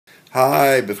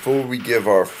Hi, before we give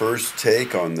our first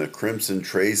take on the Crimson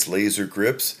Trace laser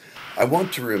grips, I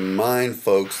want to remind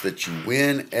folks that you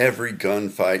win every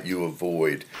gunfight you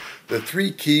avoid. The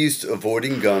three keys to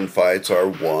avoiding gunfights are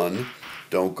 1.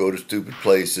 Don't go to stupid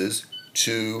places,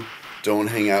 2. Don't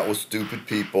hang out with stupid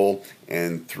people,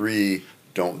 and 3.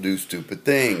 Don't do stupid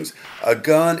things. A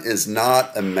gun is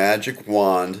not a magic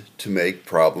wand to make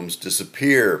problems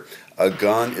disappear. A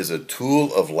gun is a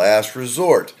tool of last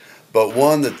resort, but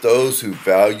one that those who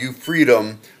value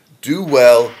freedom do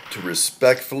well to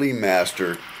respectfully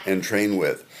master and train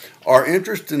with. Our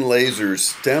interest in lasers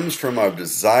stems from our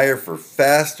desire for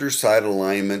faster sight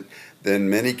alignment than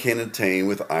many can attain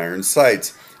with iron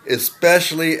sights,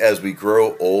 especially as we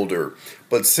grow older.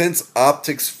 But since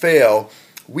optics fail,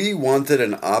 we wanted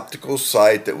an optical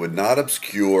sight that would not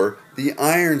obscure the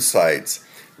iron sights.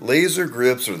 Laser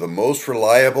grips are the most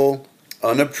reliable,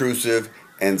 unobtrusive,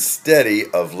 and steady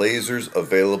of lasers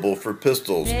available for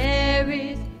pistols. There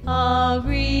is a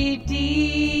Redeemer,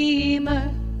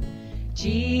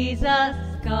 Jesus,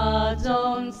 God's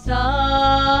own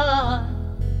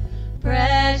Son,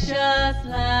 precious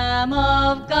Lamb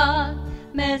of God,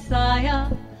 Messiah,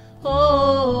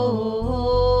 Holy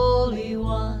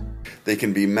One. They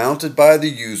can be mounted by the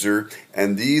user,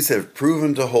 and these have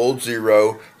proven to hold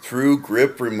zero through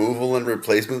grip removal and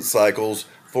replacement cycles,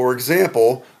 for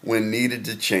example, when needed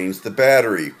to change the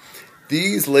battery.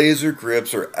 These laser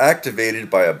grips are activated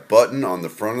by a button on the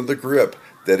front of the grip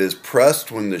that is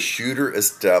pressed when the shooter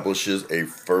establishes a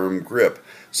firm grip.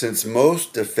 Since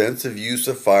most defensive use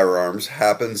of firearms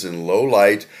happens in low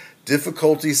light,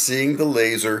 difficulty seeing the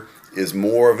laser is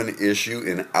more of an issue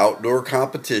in outdoor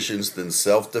competitions than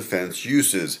self-defense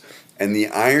uses, and the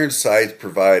iron sights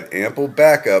provide ample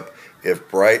backup if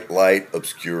bright light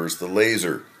obscures the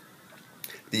laser.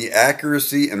 The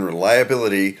accuracy and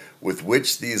reliability with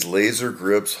which these laser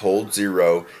grips hold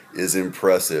zero is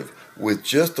impressive. With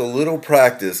just a little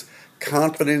practice,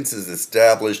 confidence is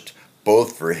established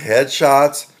both for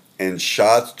headshots and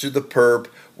shots to the perp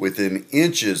within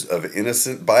inches of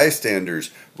innocent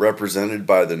bystanders, represented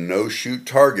by the no-shoot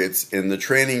targets in the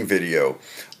training video.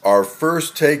 Our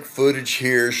first take footage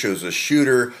here shows a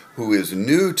shooter who is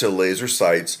new to laser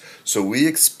sights, so we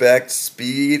expect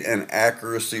speed and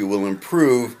accuracy will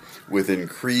improve with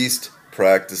increased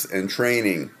practice and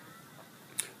training.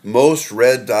 Most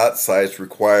red dot sights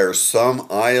require some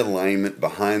eye alignment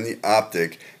behind the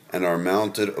optic and are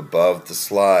mounted above the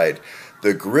slide.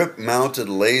 The grip-mounted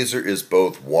laser is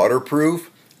both waterproof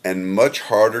and much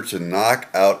harder to knock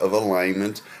out of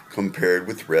alignment compared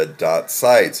with red dot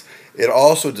sights. It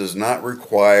also does not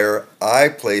require eye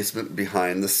placement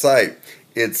behind the sight.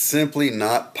 It's simply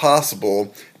not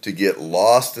possible to get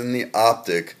lost in the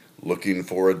optic looking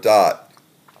for a dot.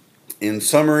 In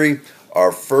summary,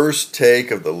 our first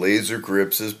take of the laser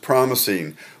grips is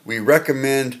promising. We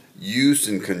recommend use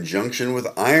in conjunction with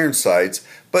iron sights,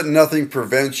 but nothing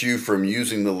prevents you from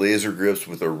using the laser grips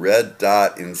with a red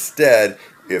dot instead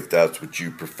if that's what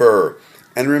you prefer.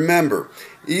 And remember,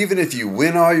 even if you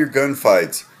win all your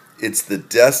gunfights, it's the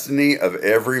destiny of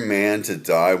every man to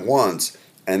die once,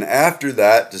 and after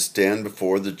that to stand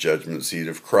before the judgment seat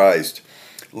of Christ.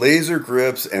 Laser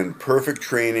grips and perfect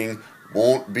training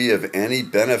won't be of any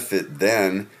benefit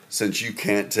then, since you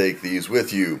can't take these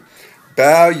with you.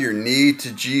 Bow your knee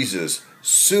to Jesus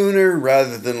sooner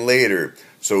rather than later,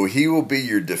 so he will be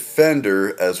your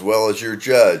defender as well as your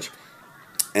judge.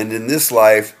 And in this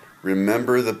life,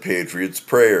 remember the Patriot's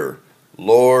prayer: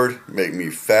 Lord, make me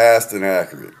fast and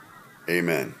accurate.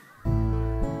 Amen.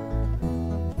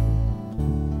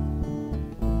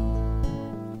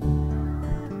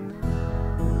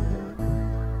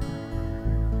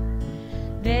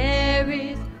 There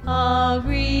is a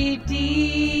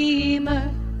Redeemer,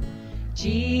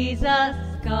 Jesus,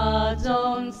 God's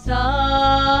own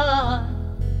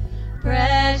Son,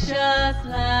 precious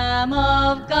Lamb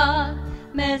of God,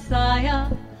 Messiah,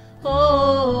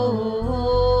 Holy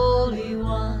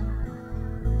One.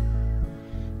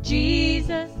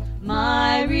 Jesus,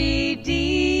 my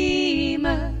Redeemer,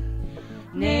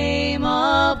 name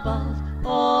above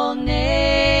all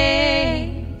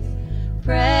names,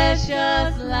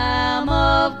 precious Lamb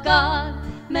of God,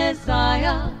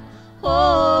 Messiah,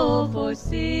 oh, for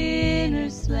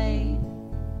sinners slain.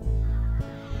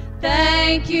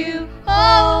 Thank you,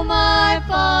 oh my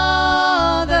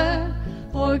Father,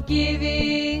 for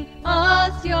giving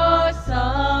us your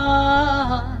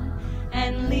Son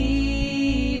and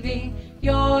leaving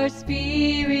your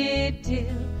Spirit till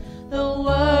the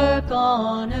work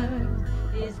on earth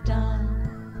is done.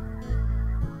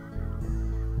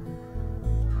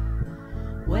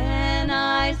 When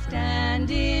I stand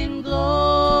in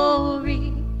glory,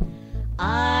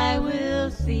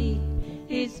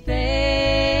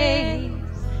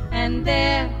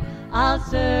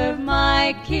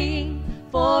 my King,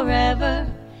 forever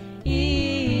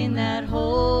in that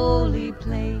holy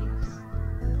place.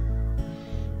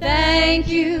 Thank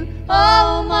you,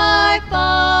 oh my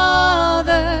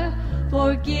Father,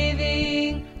 for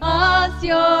giving us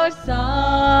your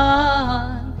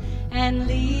Son and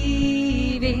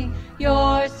leaving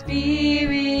your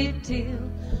Spirit till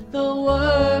the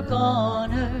work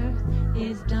on earth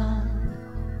is done.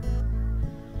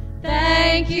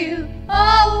 Thank you,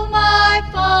 oh my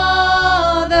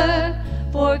Father,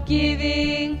 for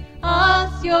giving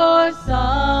us your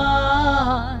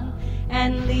Son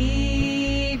and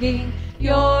leaving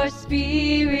your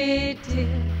Spirit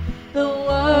till the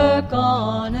work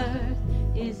on earth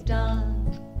is done.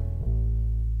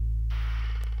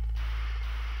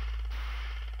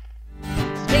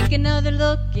 So take another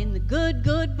look in the good,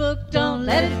 good book. Don't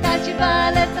let it pass you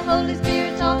by. Let the Holy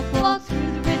Spirit talk. Walk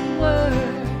through the written word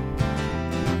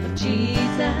of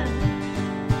Jesus.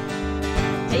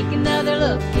 Take another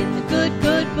look in the good,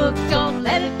 good book. Don't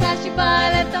let it pass you by.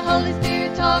 Let the Holy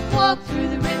Spirit talk. Walk through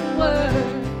the